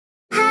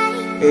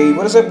Hey,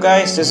 what is up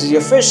guys, this is your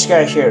fish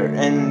guy here.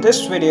 In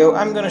this video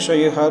I'm gonna show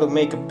you how to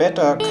make a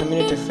Betta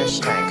community fish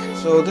tank.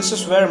 So this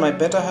is where my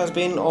Betta has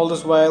been all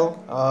this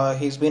while.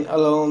 He's been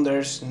alone,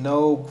 there's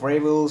no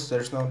gravels,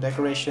 there's no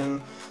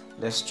decoration,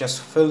 there's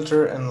just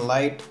filter and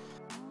light.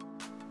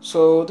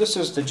 So this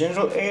is the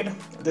general aid.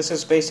 This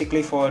is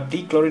basically for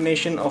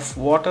dechlorination of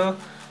water.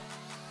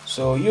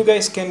 So you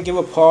guys can give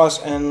a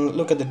pause and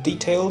look at the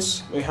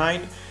details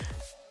behind.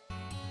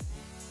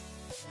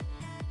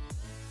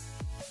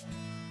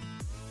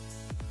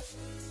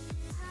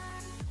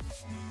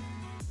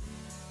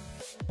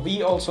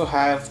 We also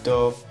have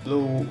the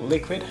blue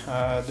liquid.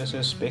 This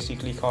is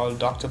basically called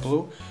Dr.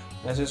 Blue.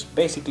 This is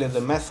basically the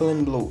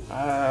methylene blue.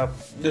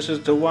 This is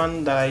the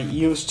one that I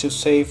used to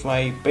save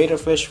my betta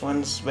fish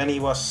once when he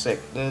was sick.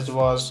 This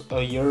was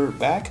a year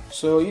back.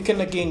 So you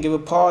can again give a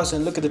pause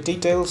and look at the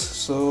details,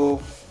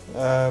 so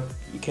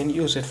you can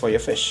use it for your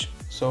fish.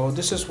 So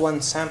this is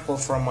one sample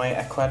from my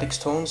aquatic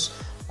stones.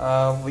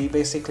 We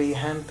basically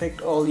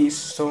handpicked all these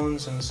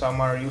stones, and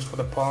some are used for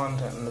the pond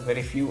and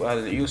very few are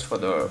used for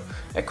the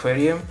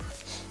aquarium.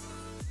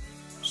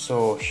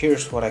 So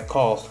here's what I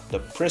call the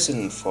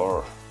prison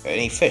for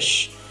any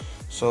fish.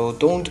 So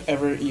don't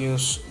ever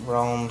use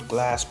round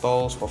glass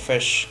bowls for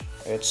fish,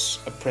 it's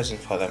a prison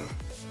for them.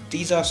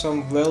 These are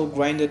some well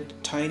grinded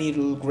tiny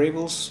little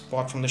gravels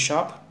bought from the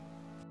shop.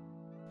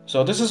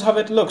 So this is how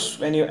it looks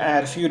when you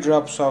add a few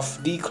drops of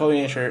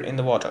dechlorinator in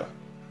the water.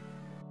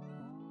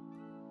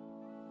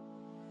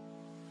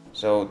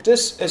 So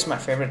this is my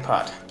favorite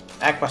part,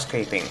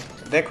 aquascaping.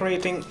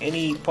 Decorating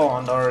any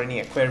pond or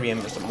any aquarium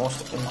is the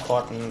most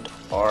important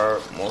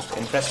or most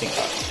interesting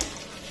part.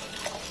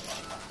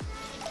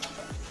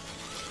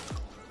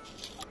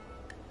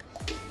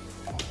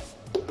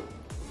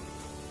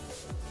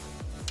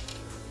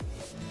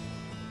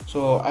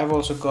 So I've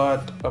also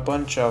got a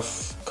bunch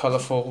of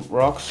colorful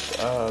rocks,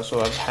 so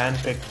I've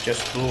handpicked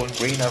just blue and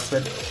green of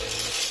it.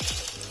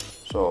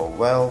 So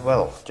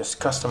well,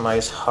 just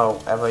customize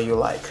however you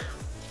like.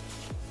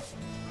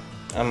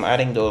 I'm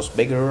adding those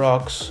bigger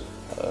rocks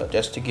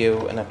just to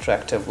give an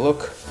attractive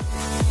look.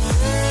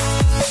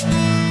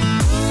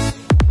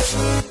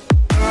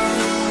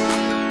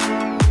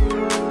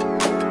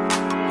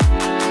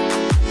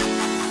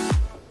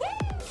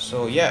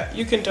 So yeah,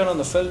 you can turn on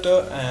the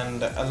filter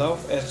and allow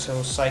it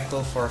to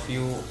cycle for a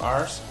few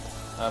hours.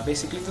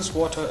 Basically this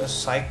water is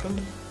cycled,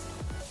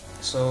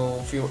 so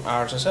a few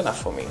hours is enough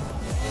for me.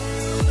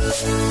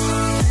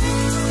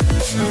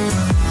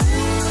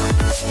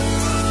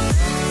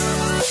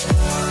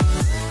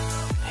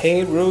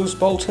 Hey Rose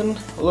Bolton,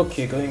 look,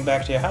 you're going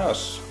back to your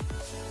house.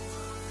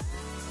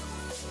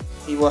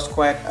 He was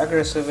quite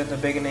aggressive in the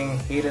beginning.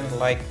 He didn't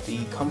like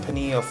the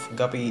company of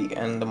Guppy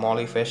and the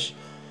Molly fish,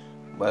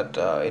 but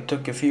it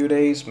took a few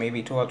days,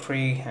 maybe 2 or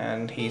 3,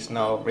 and he's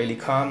now really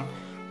calm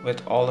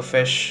with all the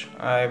fish.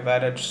 I've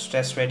added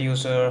stress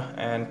reducer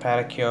and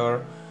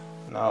paracure.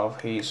 Now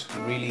he's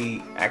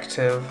really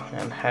active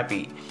and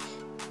happy.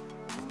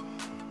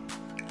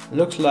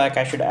 Looks like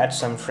I should add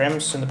some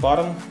shrimps in the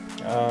bottom.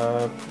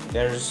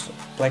 There's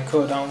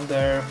Pleco down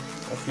there,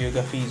 a few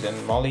Guppies and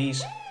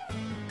Mollies,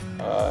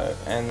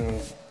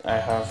 and I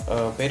have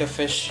a betta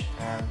fish,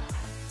 and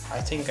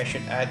I think I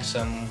should add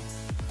some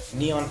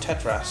neon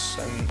tetras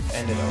and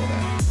end it over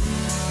there.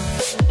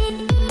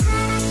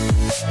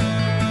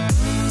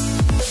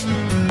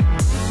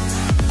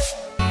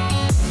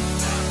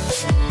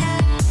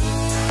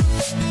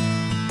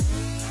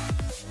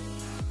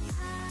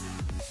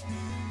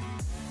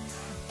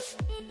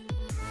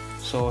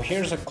 So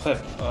here's a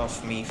clip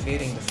of me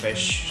feeding the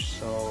fish.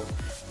 So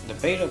the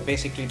betta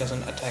basically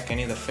doesn't attack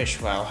any of the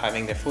fish while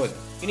having their food.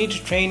 You need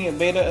to train your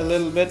betta a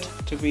little bit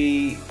to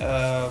be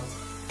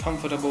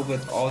comfortable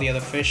with all the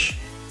other fish.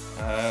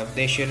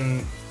 They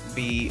shouldn't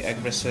be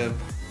aggressive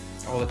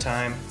all the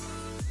time.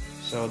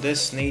 So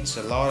this needs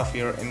a lot of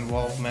your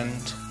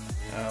involvement.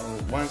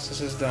 Once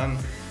this is done,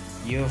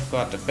 you've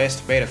got the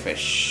best betta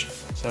fish.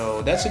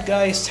 So that's it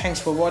guys,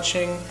 thanks for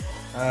watching.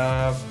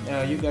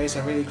 You guys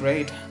are really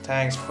great.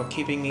 Thanks for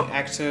keeping me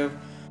active.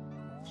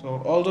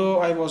 So although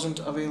I wasn't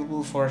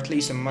available for at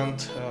least a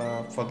month,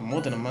 for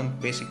more than a month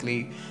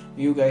basically,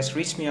 you guys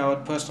reached me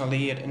out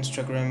personally at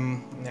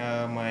Instagram,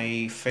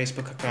 my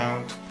Facebook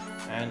account,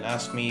 and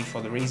asked me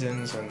for the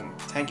reasons, and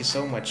thank you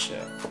so much.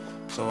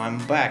 So I'm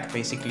back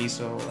basically,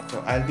 so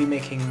I'll be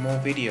making more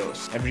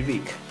videos every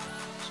week.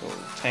 So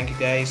thank you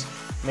guys.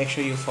 Make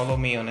sure you follow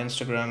me on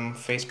Instagram,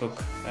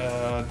 Facebook.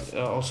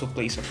 Also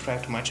please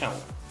subscribe to my channel.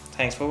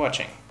 Thanks for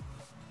watching.